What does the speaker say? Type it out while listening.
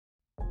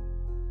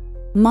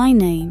My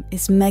name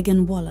is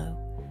Megan Wallow,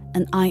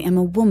 and I am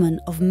a woman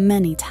of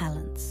many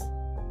talents.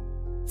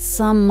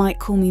 Some might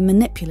call me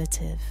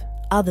manipulative,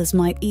 others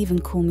might even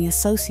call me a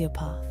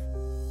sociopath.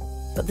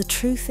 But the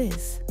truth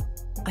is,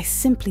 I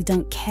simply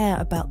don't care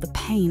about the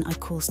pain I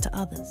cause to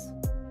others.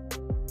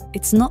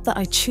 It's not that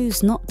I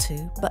choose not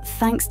to, but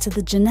thanks to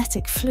the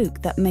genetic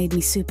fluke that made me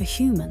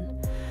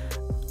superhuman,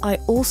 I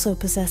also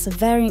possess a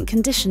variant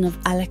condition of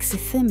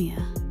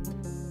alexithymia,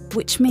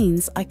 which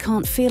means I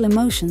can't feel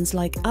emotions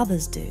like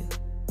others do.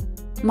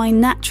 My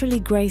naturally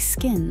grey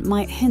skin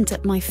might hint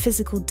at my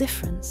physical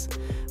difference,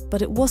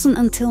 but it wasn't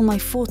until my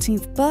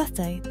 14th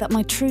birthday that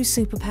my true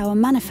superpower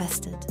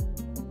manifested.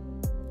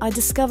 I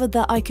discovered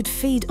that I could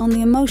feed on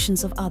the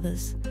emotions of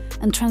others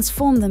and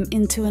transform them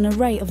into an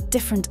array of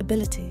different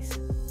abilities.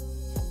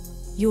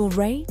 Your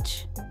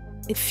rage?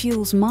 It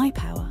fuels my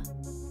power.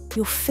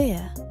 Your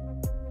fear?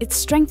 It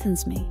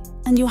strengthens me.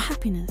 And your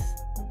happiness?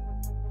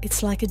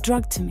 It's like a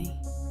drug to me.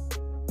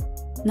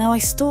 Now I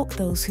stalk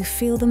those who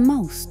feel the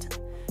most,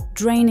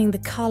 draining the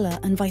colour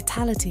and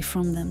vitality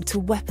from them to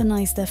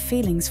weaponize their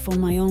feelings for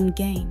my own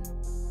gain.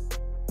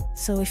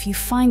 So if you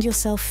find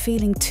yourself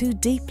feeling too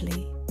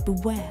deeply,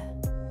 beware.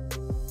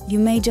 You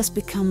may just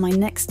become my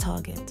next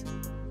target.